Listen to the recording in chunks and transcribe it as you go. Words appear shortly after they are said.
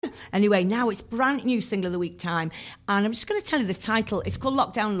Anyway, now it's brand new single of the week time, and I'm just going to tell you the title. It's called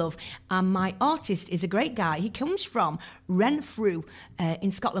Lockdown Love, and my artist is a great guy. He comes from Renfrew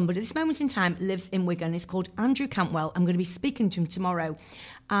in Scotland, but at this moment in time lives in Wigan. It's called Andrew Cantwell. I'm going to be speaking to him tomorrow.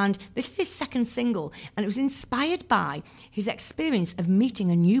 And this is his second single, and it was inspired by his experience of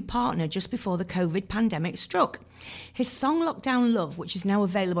meeting a new partner just before the COVID pandemic struck. His song Lockdown Love, which is now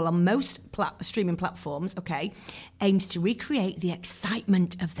available on most streaming platforms, aims to recreate the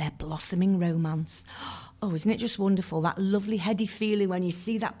excitement of their blossoming romance. Oh, isn't it just wonderful? That lovely heady feeling when you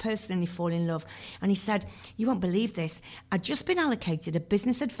see that person and you fall in love. And he said, you won't believe this, I'd just been allocated a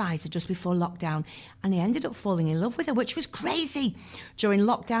business advisor just before lockdown, and he ended up falling in love with her, which was crazy. During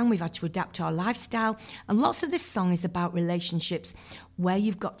lockdown, we've had to adapt our lifestyle, and lots of this song is about relationships where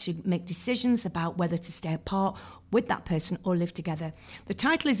you've got to make decisions about whether to stay apart with that person or live together. The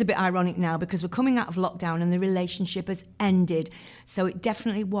title is a bit ironic now because we're coming out of lockdown and the relationship has ended. So it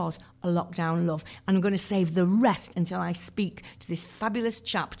definitely was a lockdown love. And I'm going to save the rest until I speak to this fabulous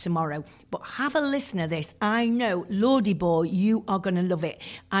chap tomorrow. But have a listen to this. I know, Lordy boy, you are going to love it.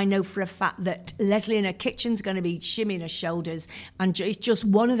 I know for a fact that Leslie in her kitchen's going to be shimmying her shoulders. And it's just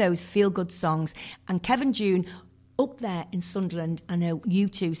one of those feel-good songs. And Kevin June, up there in Sunderland, I know you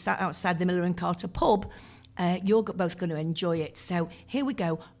two sat outside the Miller and Carter pub. You're both going to enjoy it. So here we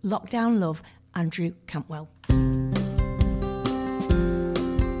go. Lockdown Love, Andrew Cantwell.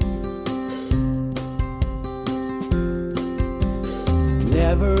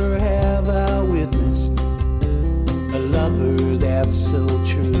 Never have I witnessed a lover that's so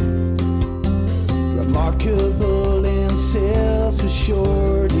true, remarkable and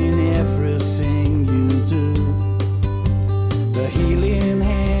self-assured in everything you do. The healing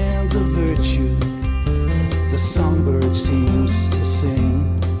hands of virtue the songbird seems to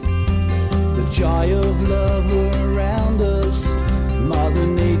sing, the joy of love around us Mother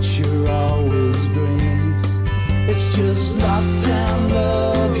Nature always brings. It's just lockdown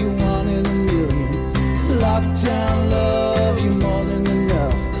love, you one in a million. Lockdown love, you more than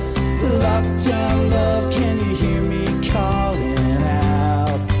enough. Lockdown love, can you hear me calling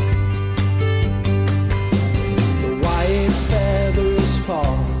out? The white feathers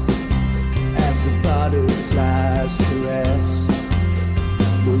fall as the butterflies caress.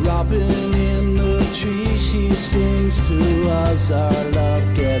 The robin in the tree, she sings to us, our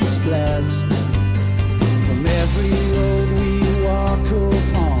love gets blessed. From every road we walk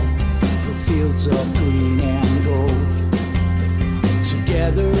upon, for fields of green and gold,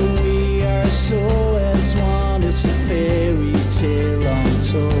 together we are so as one, it's a fairy tale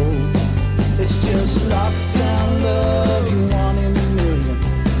untold. It's just lockdown love, you one in a million.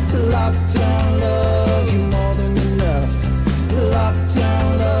 Lockdown love, you more than enough.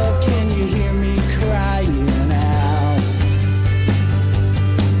 Lockdown love, can you hear me crying out?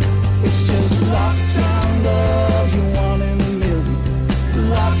 It's just lockdown love, you one in a million.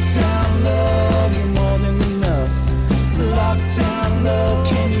 Lockdown love, you more than enough. Lockdown love,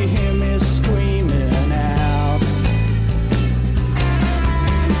 can you hear me screaming out?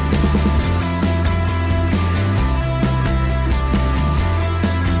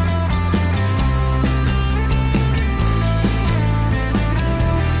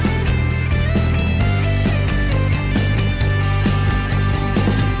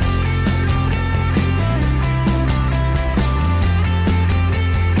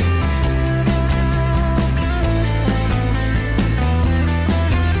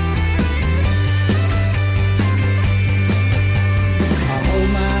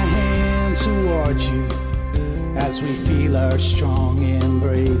 As we feel our strong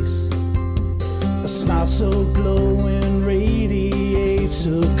embrace, a smile so glowing radiates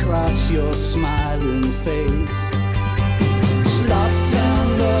across your smiling face. It's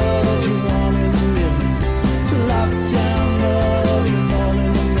lockdown love, you one in a million. Lockdown love, you more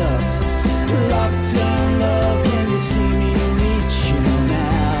than enough. Lockdown love, can you see me reaching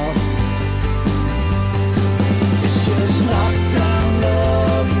out? It's just lockdown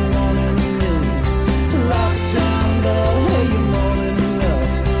love, you one in a million. Lockdown love, hey, you're more than enough.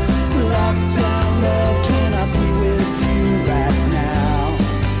 Lockdown love, can I be with you right now?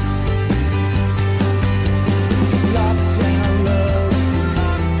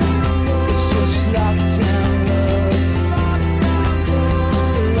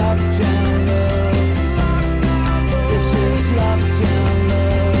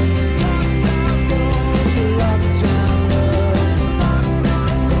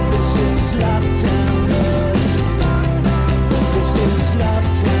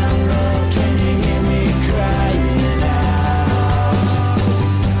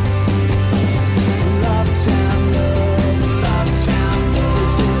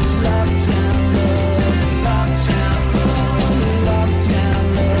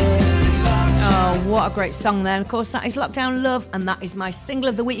 What a great song there. And of course, that is Lockdown Love, and that is my single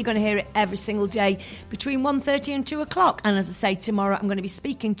of the week. You're going to hear it every single day between 1:30 and 2 o'clock. And as I say, tomorrow I'm going to be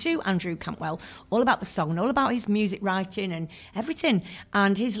speaking to Andrew Campwell all about the song and all about his music writing and everything.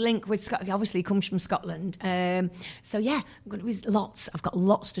 And his link with Scotland obviously comes from Scotland. So yeah, I've got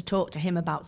lots to talk to him about